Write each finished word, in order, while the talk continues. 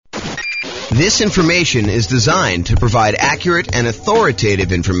This information is designed to provide accurate and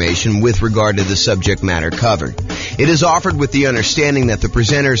authoritative information with regard to the subject matter covered. It is offered with the understanding that the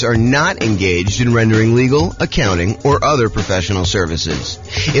presenters are not engaged in rendering legal, accounting, or other professional services.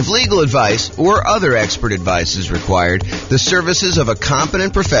 If legal advice or other expert advice is required, the services of a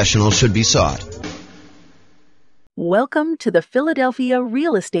competent professional should be sought. Welcome to the Philadelphia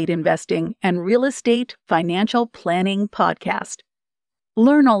Real Estate Investing and Real Estate Financial Planning Podcast.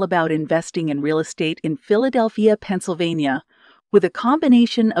 Learn all about investing in real estate in Philadelphia, Pennsylvania, with a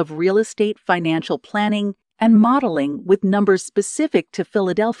combination of real estate financial planning and modeling with numbers specific to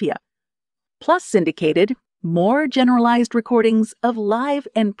Philadelphia, plus syndicated, more generalized recordings of live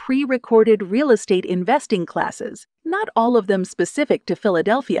and pre-recorded real estate investing classes, not all of them specific to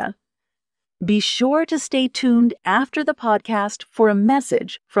Philadelphia. Be sure to stay tuned after the podcast for a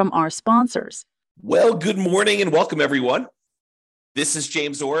message from our sponsors. Well, good morning and welcome, everyone. This is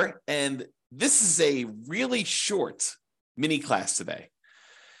James Orr, and this is a really short mini class today.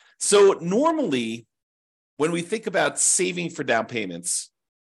 So normally, when we think about saving for down payments,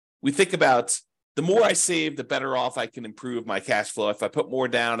 we think about the more I save, the better off I can improve my cash flow. If I put more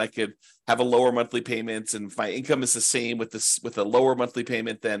down, I could have a lower monthly payment, and if my income is the same with a lower monthly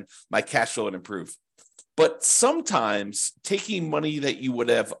payment, then my cash flow would improve. But sometimes taking money that you would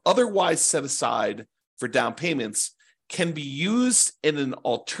have otherwise set aside for down payments can be used in an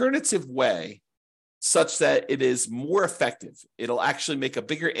alternative way such that it is more effective. It'll actually make a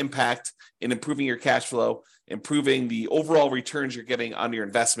bigger impact in improving your cash flow, improving the overall returns you're getting on your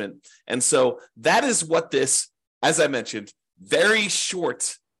investment. And so that is what this, as I mentioned, very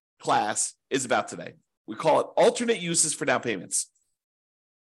short class is about today. We call it alternate uses for down payments.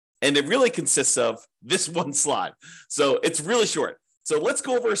 And it really consists of this one slide. So it's really short. So let's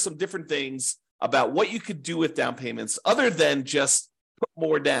go over some different things about what you could do with down payments other than just put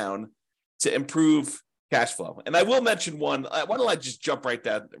more down to improve cash flow. And I will mention one. Why don't I just jump right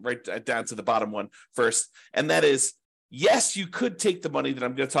down to the bottom one first? And that is, yes, you could take the money that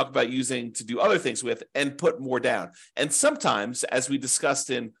I'm going to talk about using to do other things with and put more down. And sometimes, as we discussed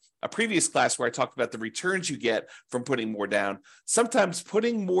in a previous class where I talked about the returns you get from putting more down, sometimes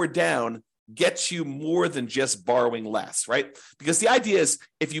putting more down gets you more than just borrowing less, right? Because the idea is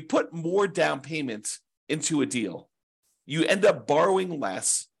if you put more down payment into a deal, you end up borrowing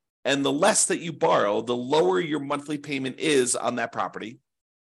less, and the less that you borrow, the lower your monthly payment is on that property.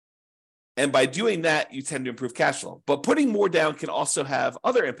 And by doing that, you tend to improve cash flow. But putting more down can also have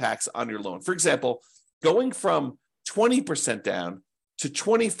other impacts on your loan. For example, going from 20% down to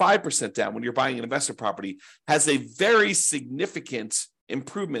 25% down when you're buying an investment property has a very significant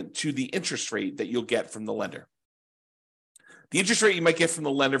improvement to the interest rate that you'll get from the lender. The interest rate you might get from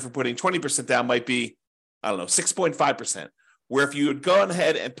the lender for putting 20% down might be, 6.5%. Where if you had gone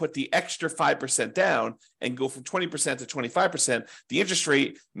ahead and put the extra 5% down and go from 20% to 25%, the interest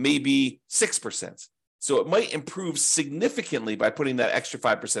rate may be 6%. So it might improve significantly by putting that extra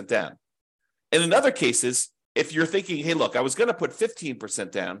 5% down. And in other cases, if you're thinking, hey, look, I was going to put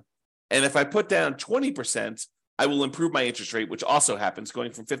 15% down, and if I put down 20%, I will improve my interest rate, which also happens.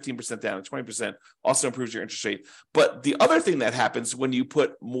 Going from 15% down to 20% also improves your interest rate. But the other thing that happens when you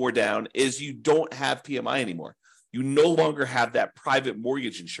put more down is you don't have PMI anymore. You no longer have that private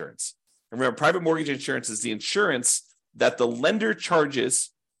mortgage insurance. Remember, private mortgage insurance is the insurance that the lender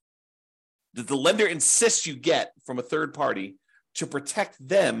charges, that the lender insists you get from a third party to protect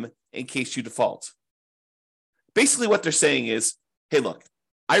them in case you default. Basically, what they're saying is, hey, look,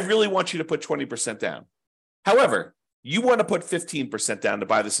 I really want you to put 20% down. However, you want to put 15% down to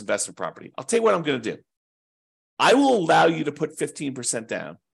buy this investment property. I'll tell you what I'm going to do. I will allow you to put 15%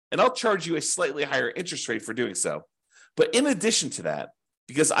 down, and I'll charge you a slightly higher interest rate for doing so. But in addition to that,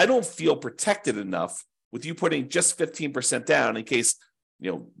 because I don't feel protected enough with you putting just 15% down in case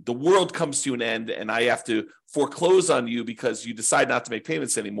the world comes to an end and I have to foreclose on you because you decide not to make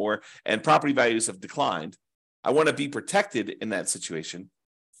payments anymore and property values have declined, I want to be protected in that situation.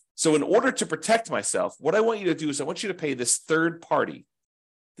 So in order to protect myself, what I want you to do is I want you to pay this third party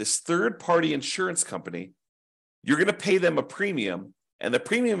insurance company. You're going to pay them a premium, and the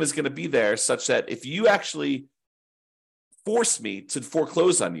premium is going to be there such that if you actually force me to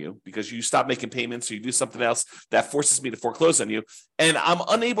foreclose on you because you stop making payments or you do something else that forces me to foreclose on you, and I'm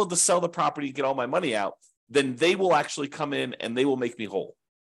unable to sell the property, get all my money out, then they will actually come in and they will make me whole.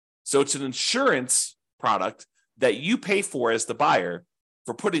 So it's an insurance product that you pay for as the buyer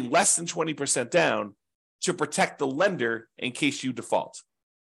for putting less than 20% down to protect the lender in case you default.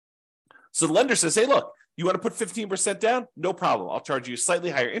 So the lender says, hey, look, You want to put 15% down? No problem. I'll charge you a slightly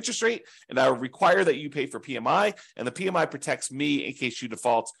higher interest rate, and I will require that you pay for PMI, and the PMI protects me in case you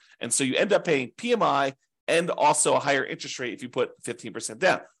default. And so you end up paying PMI and also a higher interest rate if you put 15%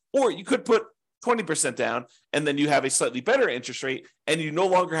 down. Or you could put 20% down, and then you have a slightly better interest rate, and you no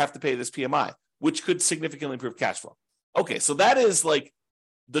longer have to pay this PMI, which could significantly improve cash flow. Okay, so that is like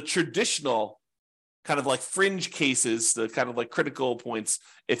the traditional kind of like fringe cases, the kind of like critical points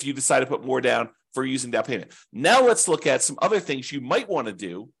if you decide to put more down for using down payment. Now let's look at some other things you might want to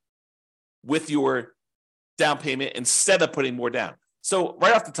do with your down payment instead of putting more down. So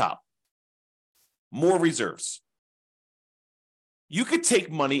right off the top, more reserves. You could take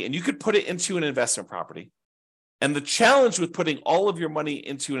money and you could put it into an investment property. And the challenge with putting all of your money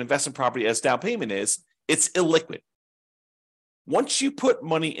into an investment property as down payment is it's illiquid. Once you put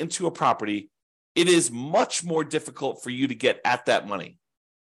money into a property, it is much more difficult for you to get at that money.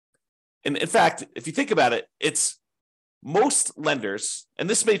 And in fact, if you think about it, it's most lenders, and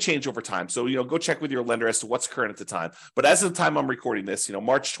this may change over time. So, go check with your lender as to what's current at the time. But as of the time I'm recording this,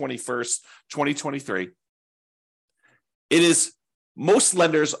 March 21st, 2023, it is most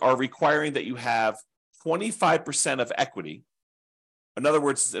lenders are requiring that you have 25% of equity. In other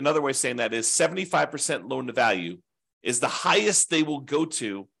words, another way of saying that is 75% loan to value is the highest they will go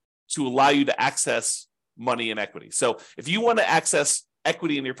to allow you to access money and equity. So if you want to access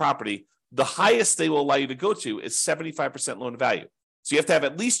equity in your property, the highest they will allow you to go to is 75% loan to value. So you have to have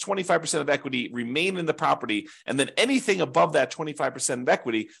at least 25% of equity remain in the property, and then anything above that 25% of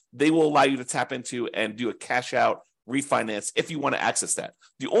equity, they will allow you to tap into and do a cash out refinance if you want to access that.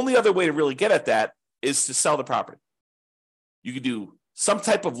 The only other way to really get at that is to sell the property. You could do some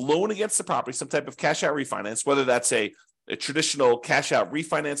type of loan against the property, some type of cash out refinance, whether that's a traditional cash out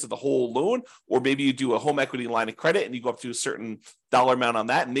refinance of the whole loan, or maybe you do a home equity line of credit and you go up to a certain dollar amount on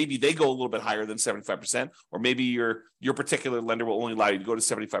that, and maybe they go a little bit higher than 75%, or maybe your particular lender will only allow you to go to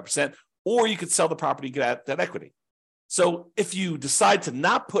 75%, or you could sell the property and get that equity. So if you decide to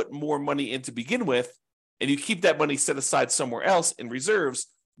not put more money in to begin with, and you keep that money set aside somewhere else in reserves,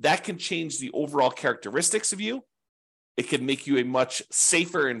 that can change the overall characteristics of you. It can make you a much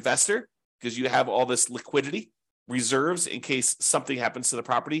safer investor because you have all this liquidity reserves in case something happens to the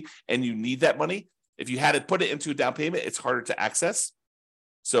property and you need that money. If you had to put it into a down payment, it's harder to access.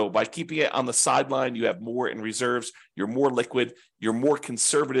 So by keeping it on the sideline, you have more in reserves, you're more liquid, you're more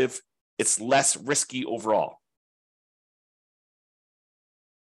conservative, it's less risky overall.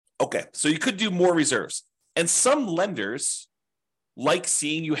 Okay, so you could do more reserves. And some lenders like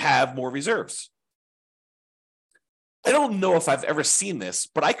seeing you have more reserves. I don't know if I've ever seen this,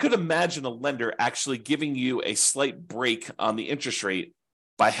 but I could imagine a lender actually giving you a slight break on the interest rate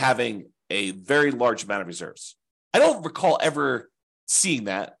by having a very large amount of reserves. I don't recall ever seeing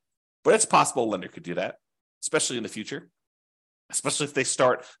that, but it's possible a lender could do that, especially in the future, especially if they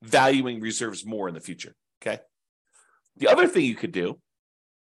start valuing reserves more in the future, okay? The other thing you could do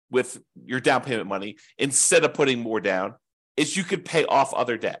with your down payment money, instead of putting more down, is you could pay off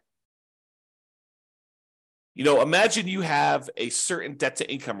other debt. Imagine you have a certain debt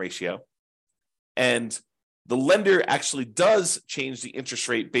to income ratio, and the lender actually does change the interest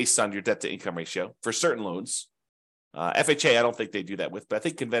rate based on your debt to income ratio for certain loans. FHA, I don't think they do that with, but I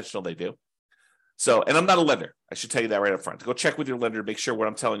think conventional they do. So, and I'm not a lender. I should tell you that right up front. Go check with your lender to make sure what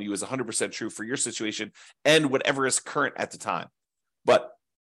I'm telling you is 100% true for your situation and whatever is current at the time. But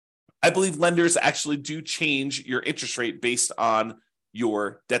I believe lenders actually do change your interest rate based on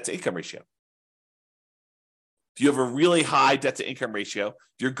your debt to income ratio. If you have a really high debt to income ratio, if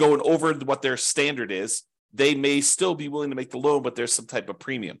you're going over what their standard is, they may still be willing to make the loan, but there's some type of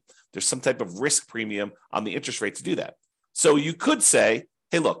premium. There's some type of risk premium on the interest rate to do that. So you could say,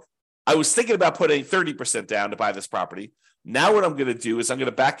 hey, look, I was thinking about putting 30% down to buy this property. Now what I'm going to do is I'm going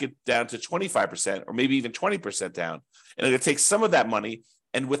to back it down to 25% or maybe even 20% down. And I'm going to take some of that money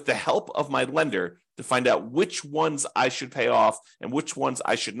and with the help of my lender to find out which ones I should pay off and which ones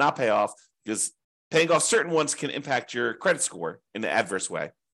I should not pay off, because paying off certain ones can impact your credit score in an adverse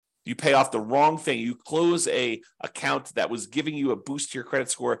way. You pay off the wrong thing. You close a account that was giving you a boost to your credit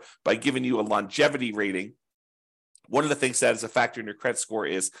score by giving you a longevity rating. One of the things that is a factor in your credit score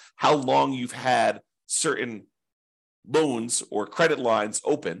is how long you've had certain loans or credit lines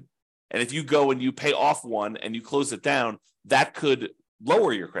open. And if you go and you pay off one and you close it down, that could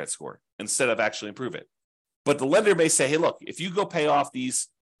lower your credit score instead of actually improve it. But the lender may say, hey, look, if you go pay off these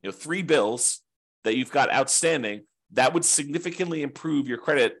 3 bills that you've got outstanding, that would significantly improve your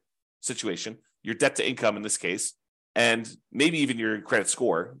credit situation, your debt to income in this case, and maybe even your credit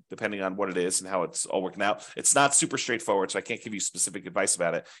score, depending on what it is and how it's all working out. It's not super straightforward, so I can't give you specific advice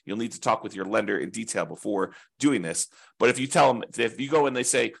about it. You'll need to talk with your lender in detail before doing this. But if you tell them, if you go and they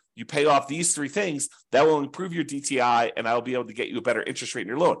say, you pay off these 3 things, that will improve your DTI and I'll be able to get you a better interest rate in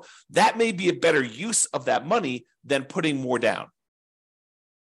your loan. That may be a better use of that money than putting more down.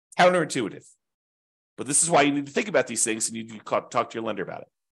 Counterintuitive. But this is why you need to think about these things and you need to talk to your lender about it.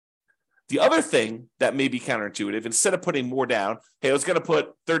 The other thing that may be counterintuitive, instead of putting more down, hey, I was going to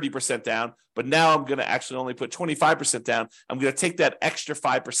put 30% down, but now I'm going to actually only put 25% down. I'm going to take that extra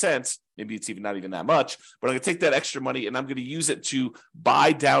 5%, maybe it's even not even that much, but I'm going to take that extra money and I'm going to use it to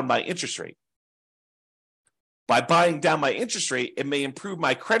buy down my interest rate. By buying down my interest rate, it may improve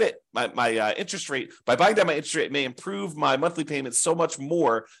my credit, my interest rate. By buying down my interest rate, it may improve my monthly payments so much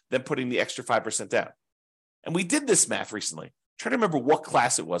more than putting the extra 5% down. And we did this math recently. Trying to remember what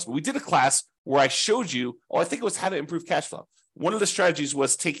class it was, but we did a class where I showed you, I think it was how to improve cash flow. One of the strategies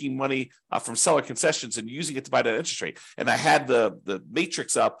was taking money from seller concessions and using it to buy down interest rate. And I had the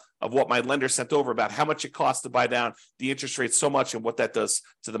matrix up of what my lender sent over about how much it costs to buy down the interest rate so much and what that does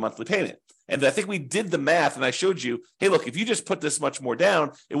to the monthly payment. And I think we did the math and I showed you, hey, look, if you just put this much more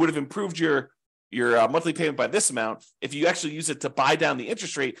down, it would have improved your monthly payment by this amount. If you actually use it to buy down the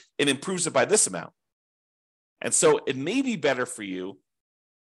interest rate, it improves it by this amount. And so it may be better for you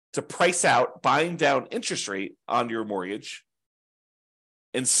to price out buying down interest rate on your mortgage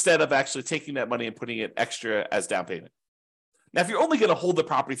instead of actually taking that money and putting it extra as down payment. Now, if you're only going to hold the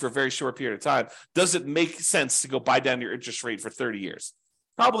property for a very short period of time, does it make sense to go buy down your interest rate for 30 years?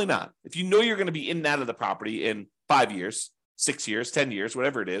 Probably not. If you know you're going to be in and out of the property in 5 years, 6 years, 10 years,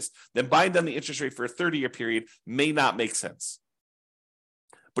 whatever it is, then buying down the interest rate for a 30-year period may not make sense.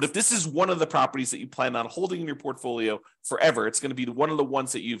 But if this is one of the properties that you plan on holding in your portfolio forever, it's going to be one of the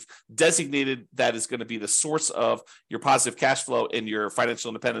ones that you've designated that is going to be the source of your positive cash flow in your financial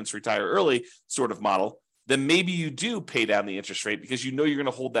independence, retire early sort of model, then maybe you do pay down the interest rate because you know you're going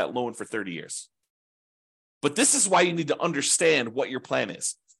to hold that loan for 30 years. But this is why you need to understand what your plan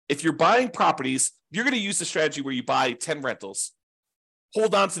is. If you're buying properties, you're going to use the strategy where you buy 10 rentals,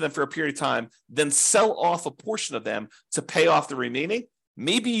 hold on to them for a period of time, then sell off a portion of them to pay off the remaining.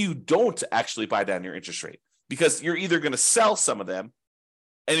 Maybe you don't actually buy down your interest rate because you're either going to sell some of them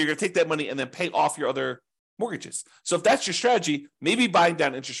and you're going to take that money and then pay off your other mortgages. So if that's your strategy, maybe buying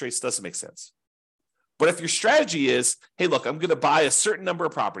down interest rates doesn't make sense. But if your strategy is, hey, look, I'm going to buy a certain number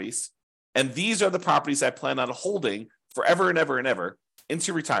of properties and these are the properties I plan on holding forever and ever and ever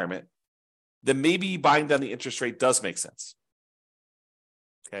into retirement, then maybe buying down the interest rate does make sense.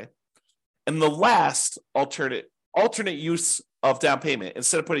 Okay. And the last alternate use of down payment,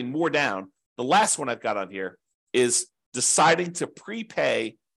 instead of putting more down, the last one I've got on here is deciding to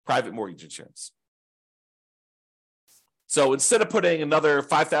prepay private mortgage insurance. So instead of putting another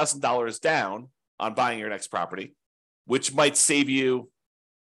 $5,000 down on buying your next property, which might save you,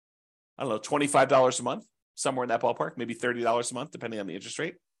 I don't know, $25 a month, somewhere in that ballpark, maybe $30 a month, depending on the interest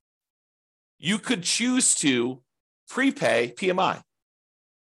rate, you could choose to prepay PMI.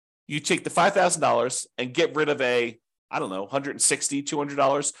 You take the $5,000 and get rid of a, I don't know, $160,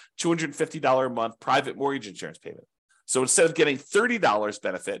 $200, $250 a month private mortgage insurance payment. So instead of getting $30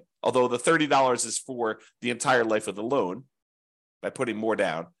 benefit, although the $30 is for the entire life of the loan, by putting more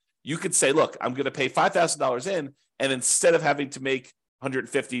down, you could say, look, I'm going to pay $5,000 in, and instead of having to make $150,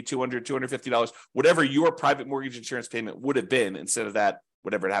 $200, $250, whatever your private mortgage insurance payment would have been, instead of that,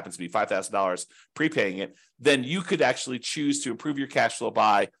 whatever it happens to be, $5,000 prepaying it, then you could actually choose to improve your cash flow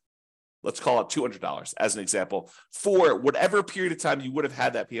by, let's call it $200 as an example, for whatever period of time you would have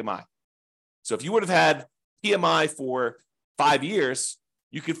had that PMI. So if you would have had PMI for 5 years,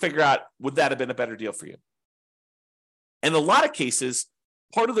 you could figure out, would that have been a better deal for you? In a lot of cases,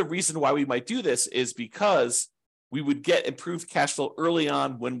 part of the reason why we might do this is because we would get improved cash flow early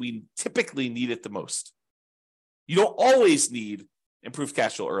on when we typically need it the most. You don't always need improved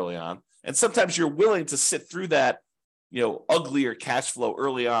cash flow early on. And sometimes you're willing to sit through that, uglier cash flow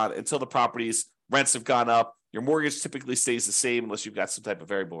early on until the property's rents have gone up. Your mortgage typically stays the same unless you've got some type of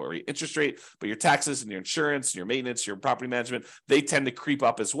variable rate interest rate, but your taxes and your insurance, and your maintenance, your property management, they tend to creep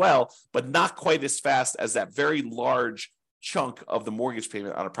up as well, but not quite as fast as that very large chunk of the mortgage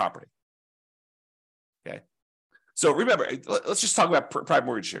payment on a property. Okay. So remember, let's just talk about private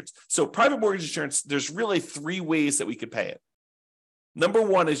mortgage insurance. So private mortgage insurance, there's really 3 ways that we could pay it. Number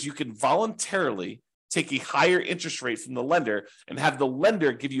one is you can voluntarily take a higher interest rate from the lender and have the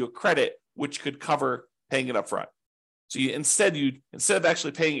lender give you a credit which could cover paying it up front. So instead of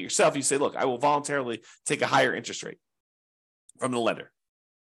actually paying it yourself, you say, look, I will voluntarily take a higher interest rate from the lender.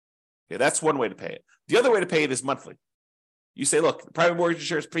 Okay, that's one way to pay it. The other way to pay it is monthly. You say, look, the private mortgage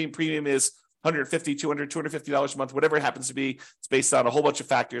insurance premium is $150, $200, $250 a month, whatever it happens to be. It's based on a whole bunch of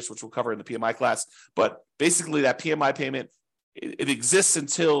factors, which we'll cover in the PMI class. But basically, that PMI payment, it exists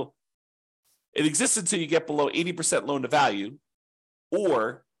until you get below 80% loan to value,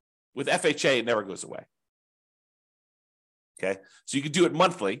 or with FHA, it never goes away. Okay, so you can do it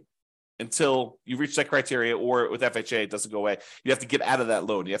monthly until you reach that criteria, or with FHA, it doesn't go away. You have to get out of that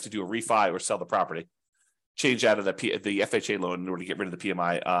loan. You have to do a refi or sell the property, change out of the FHA loan in order to get rid of the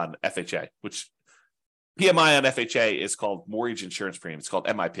PMI on FHA, which PMI on FHA is called mortgage insurance premium. It's called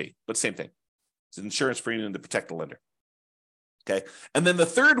MIP, but same thing. It's an insurance premium to protect the lender. Okay. And then the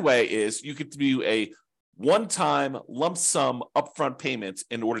third way is you could do a one-time lump sum upfront payment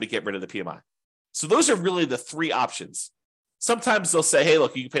in order to get rid of the PMI. So those are really the three options. Sometimes they'll say, hey,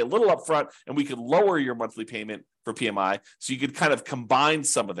 look, you can pay a little upfront and we could lower your monthly payment for PMI. So you could kind of combine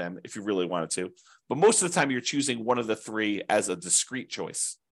some of them if you really wanted to. But most of the time you're choosing one of the three as a discrete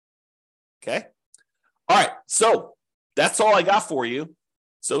choice. Okay. All right. So that's all I got for you.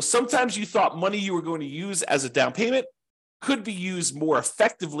 So sometimes you thought money you were going to use as a down payment could be used more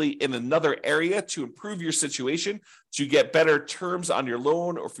effectively in another area to improve your situation, to get better terms on your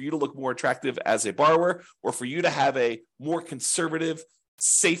loan, or for you to look more attractive as a borrower, or for you to have a more conservative,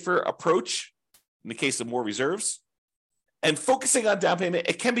 safer approach in the case of more reserves. And focusing on down payment,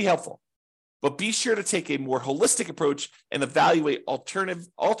 it can be helpful, but be sure to take a more holistic approach and evaluate alternate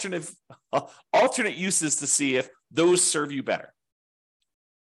uses to see if those serve you better.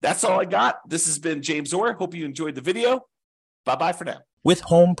 That's all I got. This has been James Orr. Hope you enjoyed the video. Bye-bye for now. With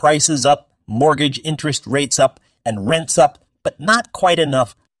home prices up, mortgage interest rates up, and rents up, but not quite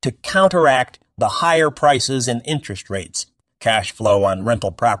enough to counteract the higher prices and interest rates, cash flow on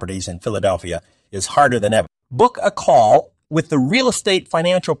rental properties in Philadelphia is harder than ever. Book a call with the Real Estate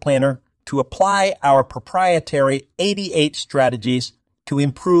Financial Planner to apply our proprietary 88 strategies to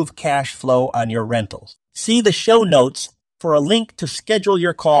improve cash flow on your rentals. See the show notes for a link to schedule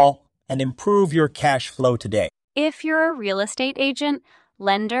your call and improve your cash flow today. If you're a real estate agent,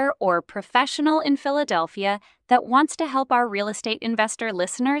 lender, or professional in Philadelphia that wants to help our real estate investor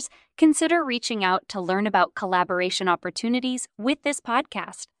listeners, consider reaching out to learn about collaboration opportunities with this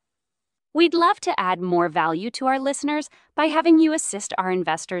podcast. We'd love to add more value to our listeners by having you assist our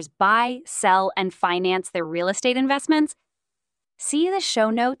investors buy, sell, and finance their real estate investments. See the show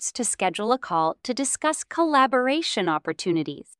notes to schedule a call to discuss collaboration opportunities.